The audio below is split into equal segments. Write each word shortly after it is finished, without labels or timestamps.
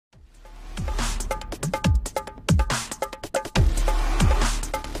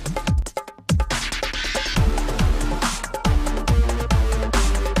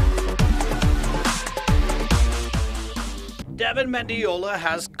Mendiola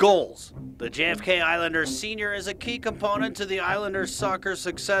has goals. The JFK Islanders senior is a key component to the Islanders soccer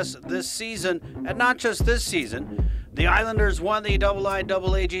success this season, and not just this season. The Islanders won the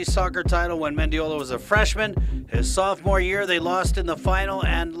IIAAG soccer title when Mendiola was a freshman. His sophomore year, they lost in the final,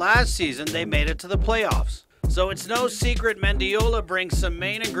 and last season, they made it to the playoffs. So it's no secret Mendiola brings some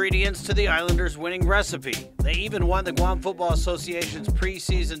main ingredients to the Islanders' winning recipe. They even won the Guam Football Association's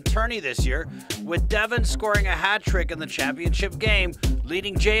preseason tourney this year, with Devan scoring a hat trick in the championship game,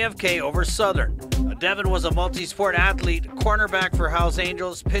 leading JFK over Southern. Devan was a multi-sport athlete, cornerback for House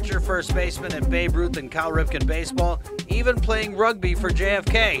Angels, pitcher, first baseman at Babe Ruth and Cal Ripken baseball, even playing rugby for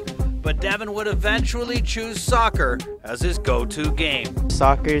JFK. But Devan would eventually choose soccer as his go-to game.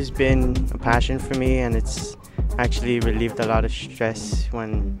 Soccer's been a passion for me, and it's actually relieved a lot of stress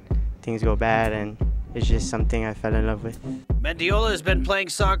when things go bad, and it's just something I fell in love with. Mendiola has been playing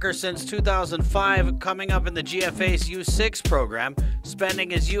soccer since 2005, coming up in the GFA's U6 program, spending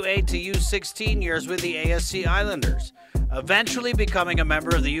his U8 to U16 years with the ASC Islanders, eventually becoming a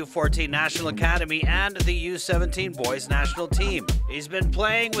member of the U14 National Academy and the U17 Boys National Team. He's been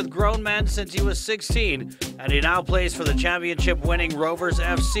playing with grown men since he was 16, and he now plays for the championship-winning Rovers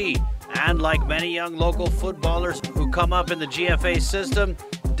FC. And like many young local footballers who come up in the GFA system,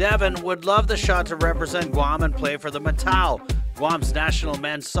 Devan would love the shot to represent Guam and play for the Matao, Guam's national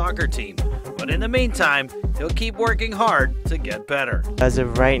men's soccer team. But in the meantime, he'll keep working hard to get better. As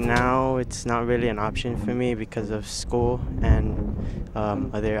of right now, it's not really an option for me because of school and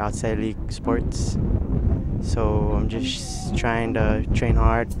other outside league sports. So I'm just trying to train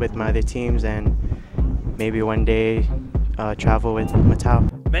hard with my other teams and maybe one day travel with Matao.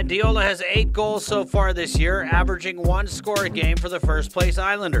 Mendiola has 8 goals so far this year, averaging 1 score a game for the first-place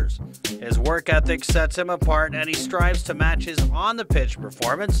Islanders. His work ethic sets him apart, and he strives to match his on-the-pitch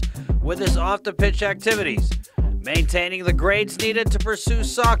performance with his off-the-pitch activities, maintaining the grades needed to pursue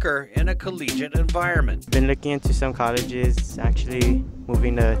soccer in a collegiate environment. Been looking into some colleges, actually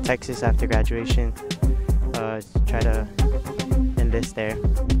moving to Texas after graduation, try to enlist there.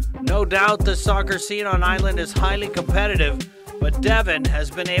 No doubt the soccer scene on Island is highly competitive, but Devan has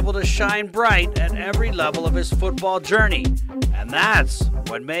been able to shine bright at every level of his football journey, and that's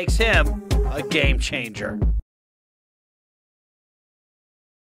what makes him a game changer.